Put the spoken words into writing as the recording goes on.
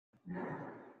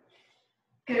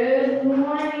Good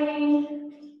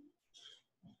morning.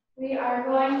 We are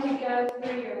going to go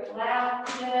through your lab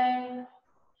today.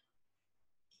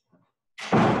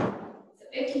 So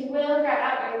if you will, grab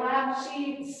out your lab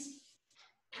sheets.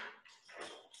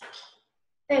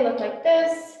 They look like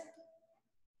this.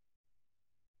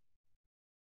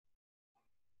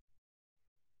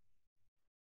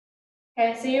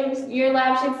 Okay, so your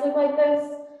lab sheets look like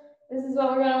this. This is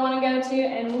what we're going to want to go to,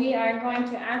 and we are going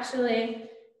to actually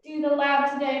do the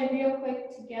lab today real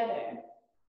quick together.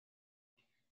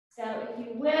 So if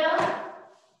you will,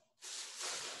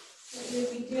 what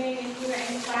you'll be doing if you are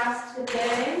in class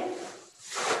today,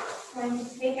 going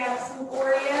to take out some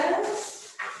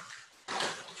Oreos.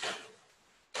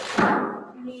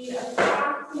 You need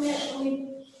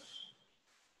approximately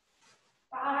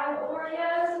 5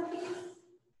 Oreos apiece.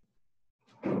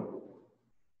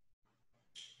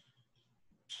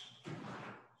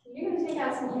 So you're going to take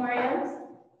out some Oreos.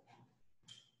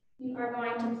 You are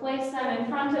going to place them in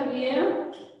front of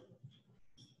you.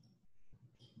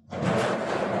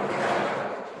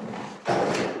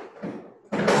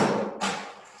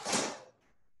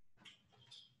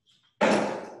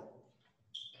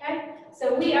 So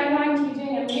we are going to be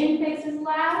doing a moon faces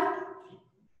lab.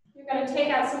 You're going to take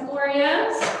out some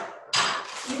Oreos.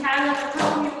 If you have them at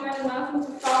home, you're more than welcome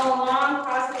to follow along.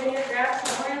 Pause the video, grab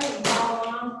some Oreos, and follow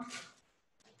along.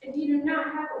 If you do not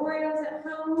have Oreos at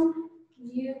home,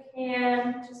 you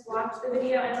can just watch the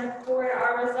video and record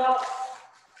our results.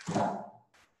 So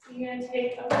you're going to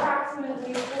take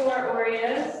approximately 4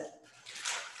 Oreos.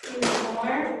 Even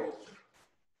more.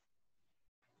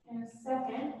 In a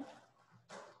second.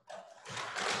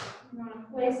 You want to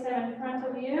place them in front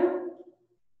of you.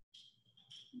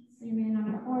 Zoom in on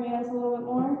our Oreos a little bit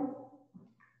more.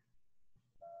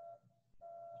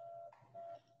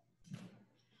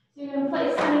 So you're going to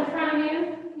place them in front of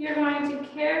you. You're going to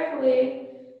carefully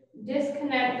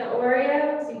disconnect the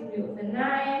Oreo. So you can do it with a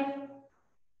knife.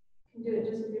 You can do it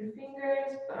just with your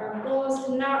fingers. But our goal is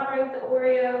to not break the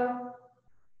Oreo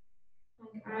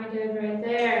like I did right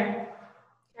there.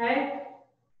 Okay?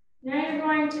 Now you're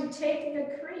going to take the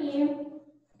cream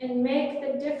and make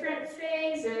the different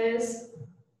phases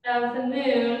of the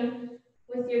moon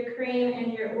with your cream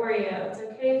and your Oreo. It's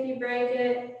okay if you break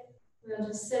it. We'll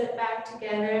just sit it back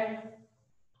together.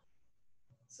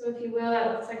 So if you will,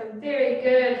 that looks like a very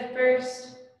good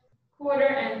first quarter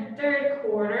and third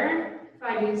quarter, if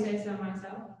I do say so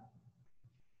myself.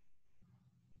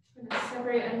 I'm going to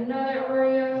separate another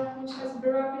Oreo, which has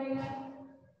broken again.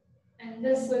 And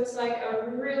this looks like a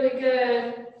really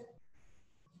good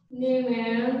new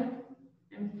moon,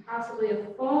 and possibly a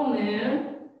full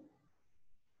moon,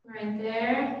 right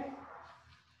there.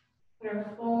 Put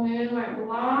our full moon where it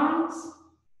belongs.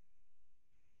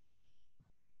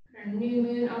 Put our new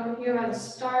moon over here by the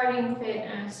starting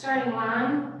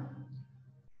line.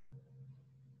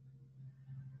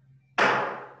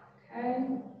 Okay,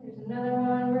 here's another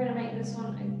one. We're going to make this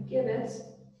one a gibbous.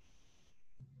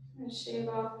 I'm going to shave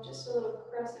off just a little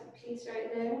crescent piece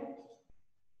right there.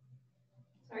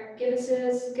 So our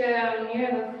gibbuses go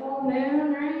near the full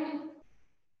moon, right?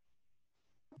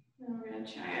 And we're going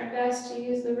to try our best to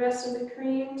use the rest of the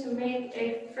cream to make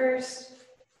a first,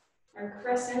 our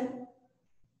crescent.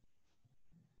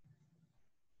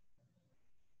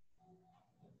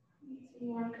 Some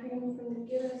more cream from the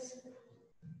gibbous.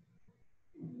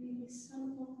 Maybe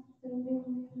some of the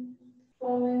moon,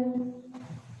 full moon.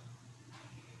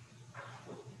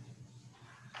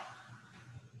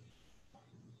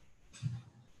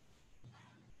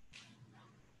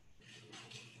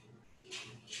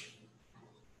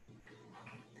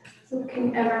 It's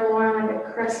looking ever more like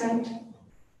a crescent.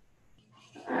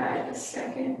 A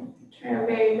second. Try our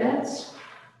very best.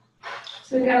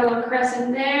 So we got a little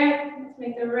crescent there. Let's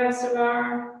make the rest of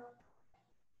our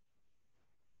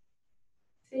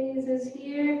phases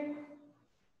here.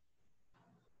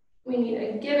 We need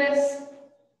a gibbous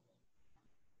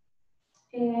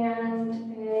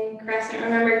and a crescent.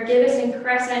 Remember, gibbous and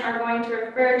crescent are going to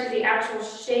refer to the actual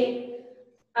shape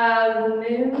of the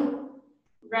moon.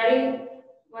 Ready?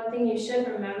 One thing you should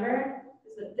remember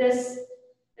is that this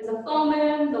is a full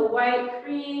moon. The white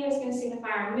cream is going to signify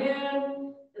our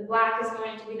moon. The black is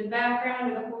going to be the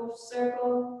background of the whole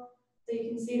circle. So you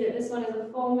can see that this one is a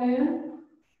full moon.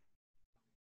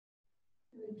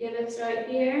 The gibbous right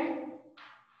here.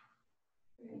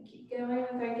 We're going to keep going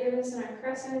with our gibbous and our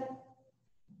crescent.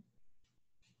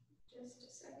 Just a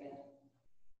second.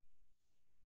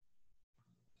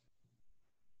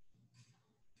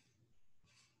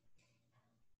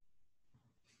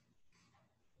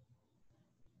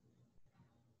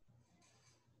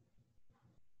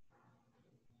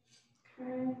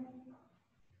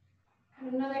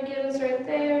 Another gibbous right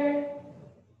there.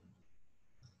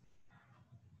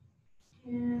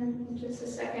 And in just a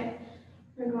second,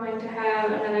 we're going to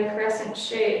have another crescent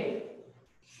shape.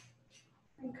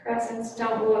 The crescents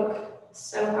don't look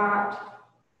so hot.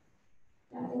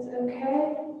 That is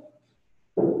okay.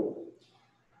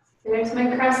 There's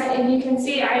my crescent, and you can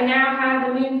see I now have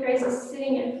the moon phrases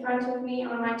sitting in front of me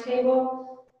on my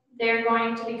table. They're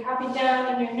going to be copied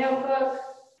down in your notebook.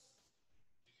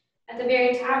 At the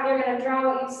very top, you're going to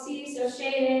draw what you see, so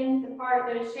shade in the part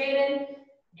that is shaded,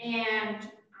 and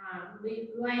leave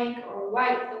blank or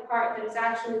white the part that is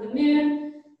actually the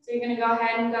moon. So you're going to go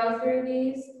ahead and go through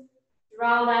these,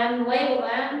 draw them, label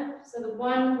them. So the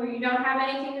one where you don't have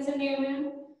anything is a new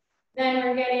moon. Then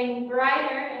we're getting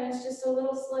brighter, and it's just a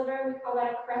little sliver. We call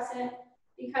that a crescent.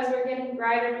 Because we're getting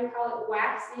brighter, we call it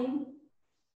waxing.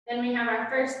 Then we have our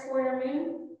first quarter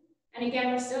moon. And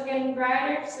again, we're still getting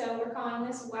brighter, so we're calling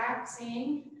this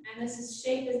waxing. And this is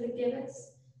shaped as the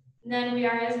gibbous. And then we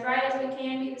are as bright as we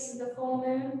can be. This is the full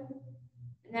moon.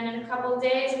 And then in a couple of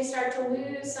days, we start to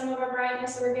lose some of our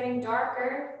brightness, so we're getting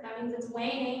darker. That means it's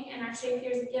waning, and our shape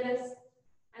here is the gibbous.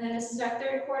 And then this is our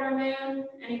third quarter moon.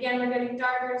 And again, we're getting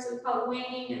darker, so we call it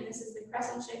waning, and this is the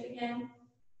crescent shape again.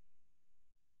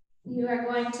 You are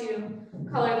going to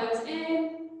color those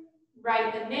in,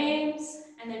 write the names,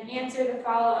 and then answer the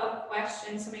follow-up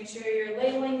questions. So make sure you're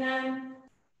labeling them.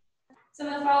 Some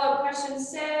of the follow-up questions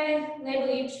say, label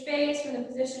each phase from the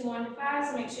position 1 to 5,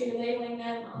 so make sure you're labeling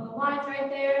them on the lines right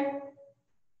there.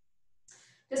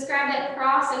 Describe that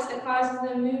process that causes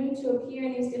the moon to appear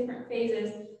in these different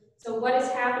phases. So what is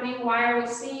happening? Why are we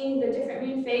seeing the different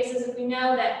moon phases if we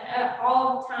know that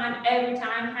all the time, every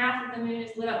time, half of the moon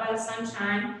is lit up by the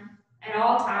sunshine at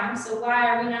all times? So why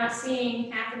are we not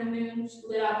seeing half of the moon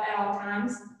lit up at all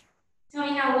times? Tell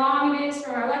me how long it is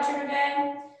from our lecture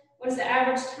today. What is the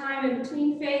average time in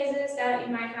between phases that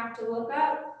you might have to look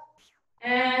up?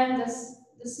 And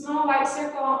the small white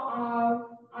circle on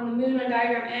the moon on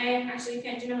diagram A, actually you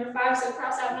can't do number 5, so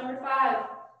cross out number 5.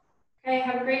 Okay,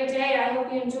 have a great day. I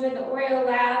hope you enjoyed the Oreo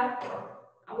Lab.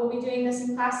 We'll be doing this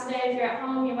in class today. If you're at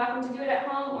home, you're welcome to do it at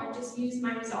home or just use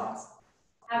my results.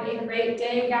 Have a great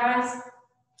day, guys.